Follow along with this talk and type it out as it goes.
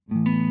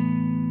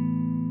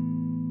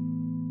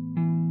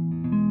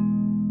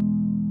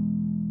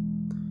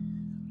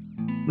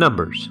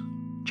Numbers,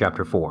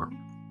 chapter 4.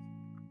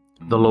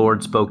 The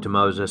Lord spoke to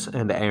Moses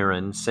and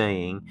Aaron,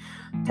 saying,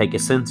 Take a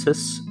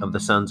census of the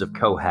sons of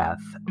Kohath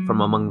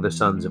from among the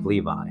sons of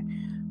Levi,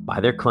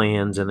 by their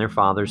clans and their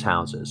fathers'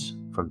 houses,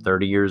 from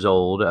 30 years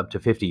old up to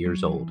 50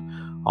 years old,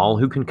 all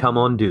who can come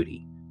on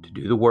duty to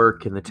do the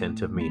work in the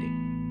tent of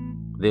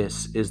meeting.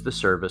 This is the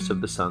service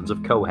of the sons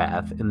of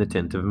Kohath in the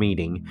tent of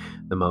meeting,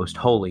 the most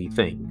holy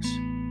things.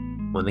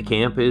 When the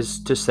camp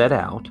is to set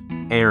out,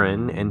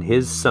 Aaron and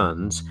his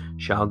sons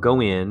shall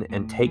go in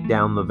and take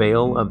down the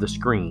veil of the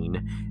screen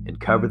and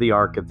cover the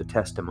ark of the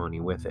testimony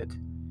with it.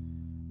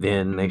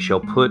 Then they shall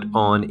put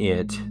on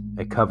it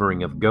a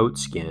covering of goat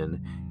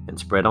skin, and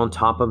spread on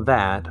top of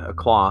that a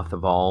cloth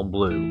of all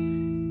blue,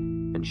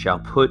 and shall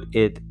put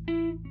it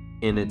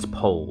in its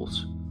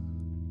poles.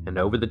 And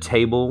over the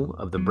table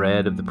of the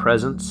bread of the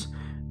presence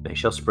they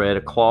shall spread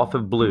a cloth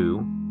of blue,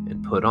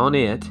 and put on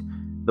it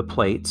the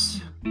plates,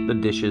 the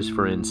dishes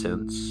for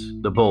incense,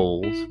 the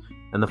bowls,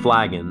 and the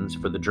flagons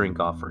for the drink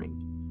offering.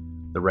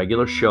 The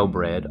regular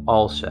showbread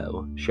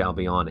also shall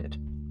be on it.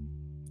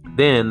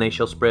 Then they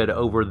shall spread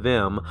over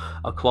them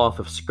a cloth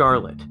of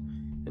scarlet,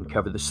 and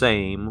cover the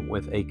same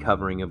with a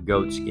covering of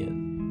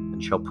goatskin,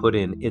 and shall put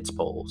in its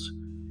bowls.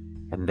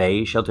 And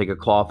they shall take a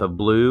cloth of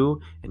blue,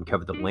 and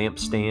cover the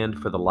lampstand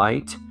for the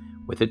light,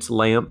 with its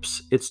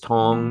lamps, its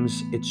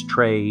tongs, its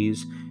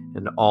trays,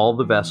 and all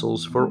the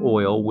vessels for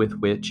oil with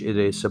which it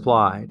is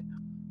supplied.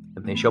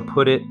 And they shall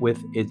put it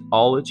with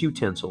all its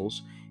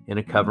utensils in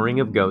a covering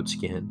of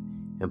goatskin,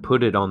 and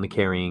put it on the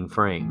carrying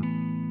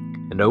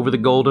frame. And over the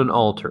golden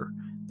altar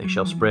they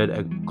shall spread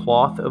a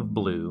cloth of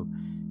blue,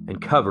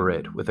 and cover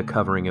it with a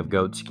covering of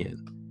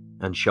goatskin,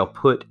 and shall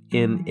put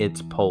in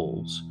its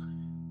poles.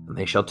 And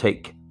they shall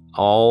take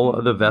all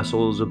of the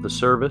vessels of the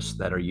service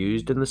that are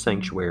used in the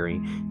sanctuary,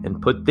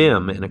 and put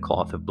them in a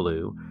cloth of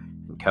blue,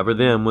 and cover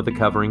them with a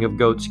covering of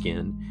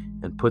goatskin,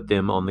 and put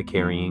them on the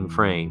carrying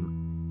frame.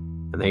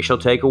 And they shall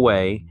take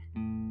away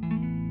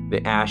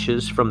the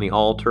ashes from the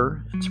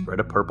altar, and spread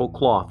a purple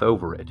cloth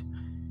over it.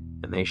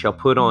 And they shall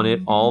put on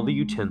it all the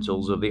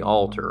utensils of the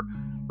altar,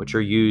 which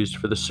are used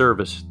for the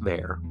service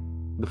there,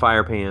 the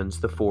fire pans,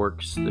 the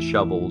forks, the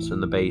shovels,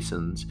 and the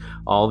basins,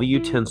 all the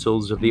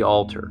utensils of the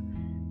altar.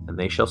 And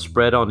they shall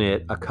spread on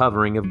it a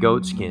covering of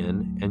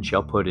goatskin, and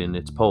shall put in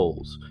its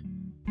poles.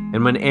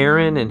 And when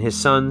Aaron and his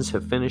sons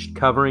have finished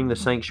covering the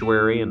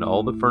sanctuary and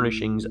all the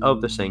furnishings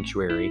of the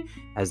sanctuary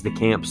as the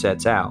camp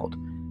sets out,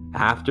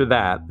 after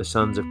that the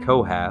sons of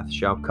Kohath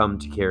shall come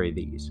to carry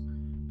these.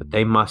 But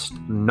they must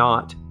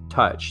not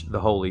touch the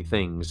holy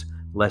things,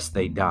 lest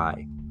they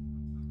die.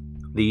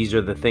 These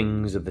are the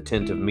things of the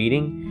tent of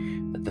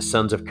meeting that the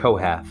sons of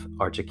Kohath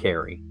are to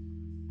carry.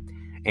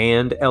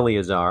 And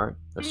Eleazar,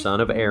 the son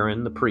of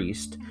Aaron the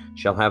priest,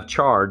 shall have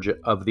charge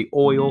of the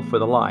oil for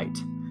the light,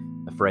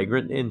 the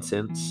fragrant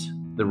incense,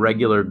 the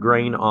regular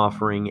grain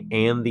offering,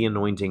 and the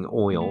anointing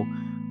oil,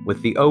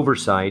 with the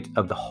oversight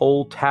of the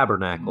whole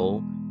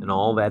tabernacle and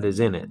all that is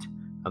in it,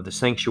 of the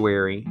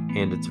sanctuary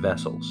and its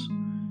vessels.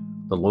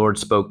 The Lord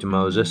spoke to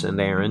Moses and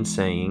Aaron,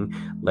 saying,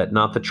 Let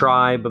not the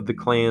tribe of the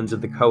clans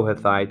of the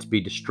Kohathites be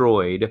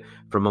destroyed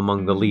from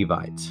among the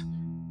Levites,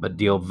 but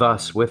deal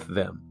thus with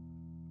them,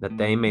 that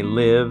they may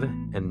live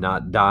and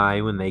not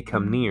die when they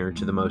come near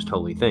to the most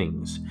holy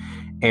things.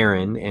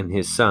 Aaron and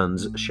his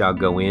sons shall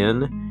go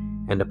in,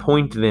 and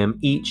appoint them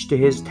each to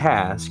his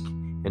task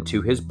and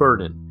to his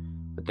burden,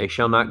 but they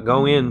shall not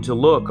go in to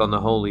look on the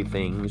holy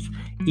things,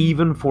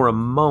 even for a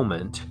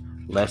moment,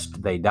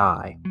 lest they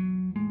die.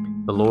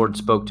 The Lord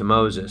spoke to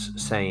Moses,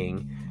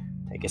 saying,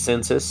 Take a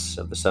census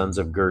of the sons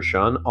of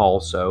Gershon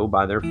also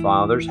by their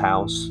fathers'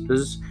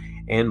 houses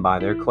and by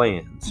their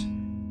clans.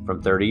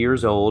 From 30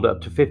 years old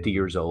up to 50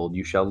 years old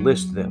you shall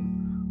list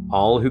them,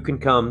 all who can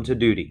come to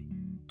duty,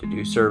 to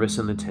do service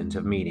in the tent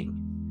of meeting.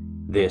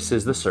 This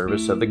is the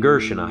service of the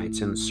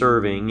Gershonites in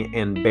serving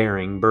and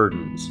bearing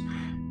burdens.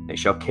 They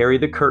shall carry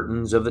the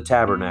curtains of the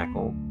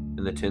tabernacle,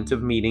 and the tent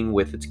of meeting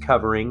with its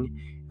covering,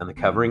 and the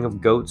covering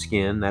of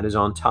goatskin that is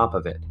on top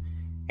of it,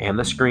 and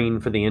the screen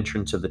for the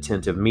entrance of the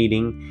tent of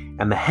meeting,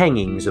 and the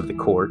hangings of the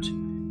court,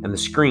 and the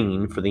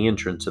screen for the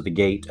entrance of the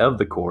gate of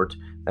the court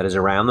that is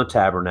around the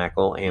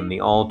tabernacle and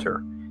the altar,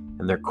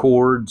 and their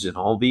cords and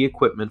all the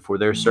equipment for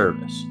their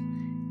service.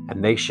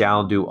 And they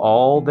shall do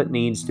all that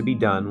needs to be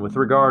done with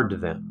regard to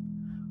them.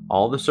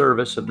 All the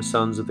service of the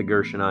sons of the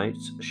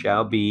Gershonites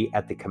shall be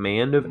at the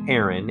command of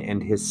Aaron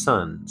and his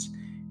sons,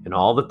 in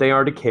all that they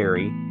are to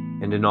carry,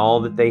 and in all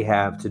that they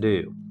have to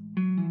do.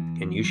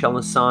 And you shall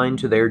assign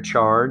to their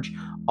charge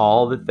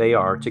all that they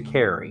are to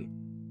carry.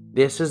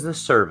 This is the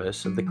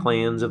service of the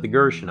clans of the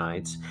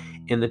Gershonites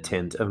in the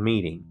tent of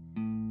meeting.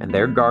 And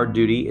their guard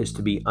duty is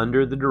to be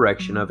under the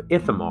direction of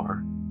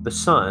Ithamar, the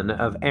son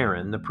of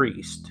Aaron the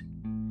priest.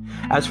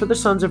 As for the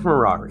sons of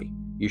Merari,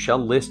 you shall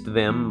list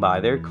them by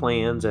their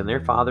clans and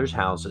their fathers'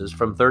 houses.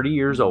 From 30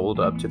 years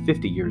old up to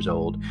 50 years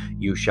old,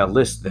 you shall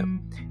list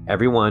them,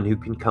 everyone who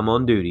can come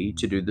on duty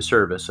to do the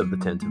service of the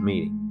tent of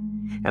meeting.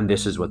 And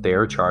this is what they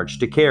are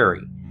charged to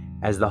carry,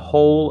 as the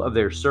whole of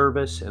their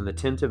service in the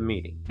tent of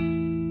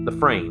meeting: the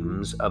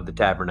frames of the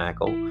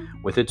tabernacle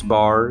with its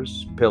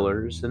bars,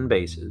 pillars, and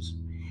bases,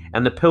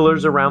 and the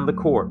pillars around the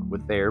court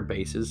with their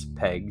bases,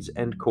 pegs,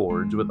 and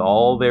cords, with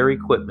all their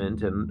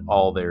equipment and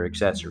all their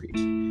accessories.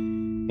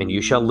 And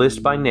you shall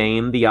list by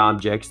name the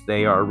objects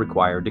they are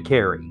required to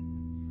carry.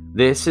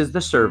 This is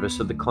the service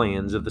of the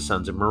clans of the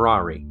sons of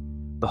Merari,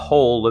 the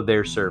whole of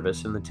their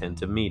service in the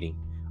tent of meeting,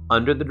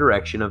 under the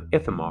direction of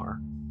Ithamar,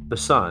 the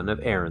son of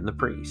Aaron the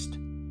priest.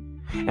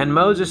 And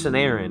Moses and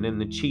Aaron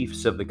and the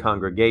chiefs of the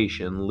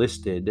congregation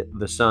listed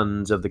the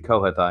sons of the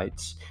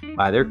Kohathites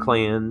by their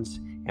clans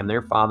and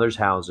their fathers'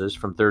 houses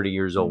from 30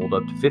 years old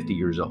up to 50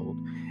 years old,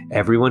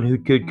 everyone who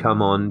could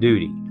come on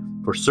duty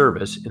for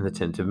service in the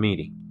tent of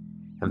meeting.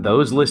 And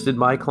those listed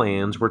by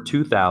clans were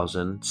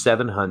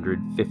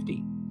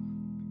 2,750.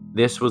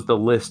 This was the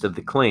list of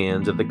the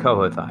clans of the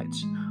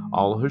Kohathites,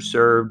 all who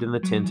served in the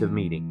tent of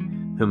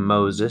meeting, whom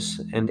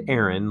Moses and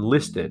Aaron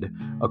listed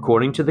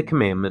according to the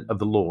commandment of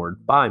the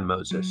Lord by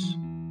Moses.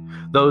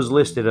 Those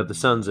listed of the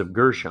sons of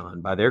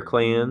Gershon by their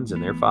clans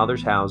and their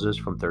fathers' houses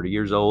from 30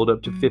 years old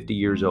up to 50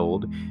 years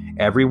old,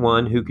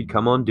 everyone who could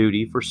come on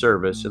duty for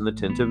service in the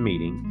tent of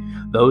meeting,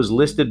 those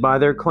listed by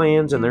their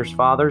clans and their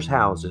fathers'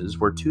 houses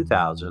were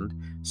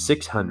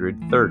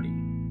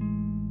 2,630.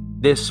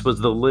 This was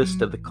the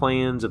list of the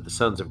clans of the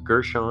sons of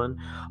Gershon,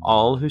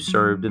 all who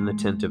served in the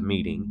tent of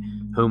meeting,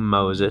 whom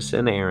Moses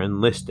and Aaron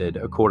listed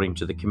according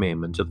to the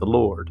commandment of the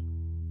Lord.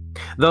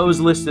 Those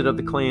listed of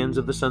the clans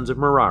of the sons of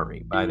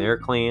Merari by their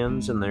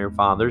clans and their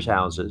fathers'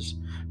 houses,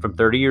 from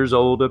 30 years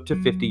old up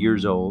to 50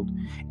 years old,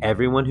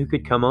 everyone who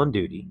could come on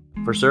duty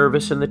for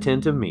service in the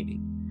tent of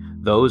meeting,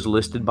 those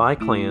listed by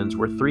clans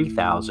were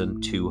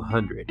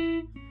 3,200.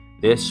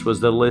 This was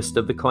the list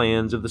of the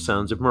clans of the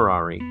sons of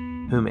Merari,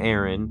 whom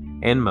Aaron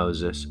and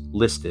Moses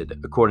listed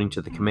according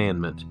to the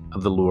commandment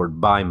of the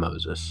Lord by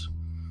Moses.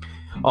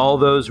 All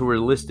those who were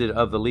listed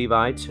of the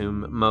Levites,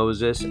 whom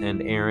Moses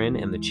and Aaron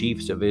and the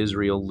chiefs of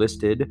Israel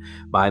listed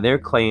by their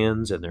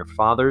clans and their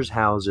fathers'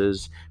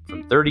 houses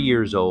from 30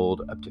 years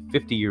old up to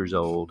 50 years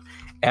old,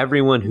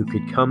 everyone who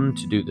could come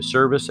to do the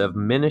service of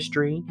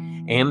ministry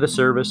and the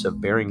service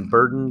of bearing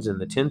burdens in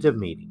the tent of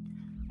meeting,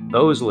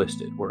 those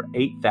listed were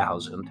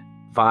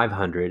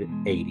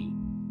 8,580.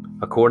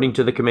 According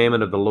to the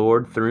commandment of the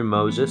Lord through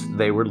Moses,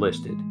 they were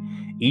listed,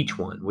 each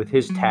one with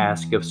his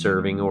task of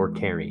serving or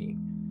carrying.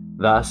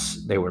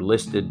 Thus they were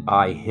listed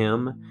by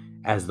him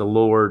as the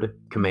Lord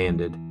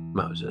commanded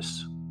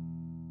Moses.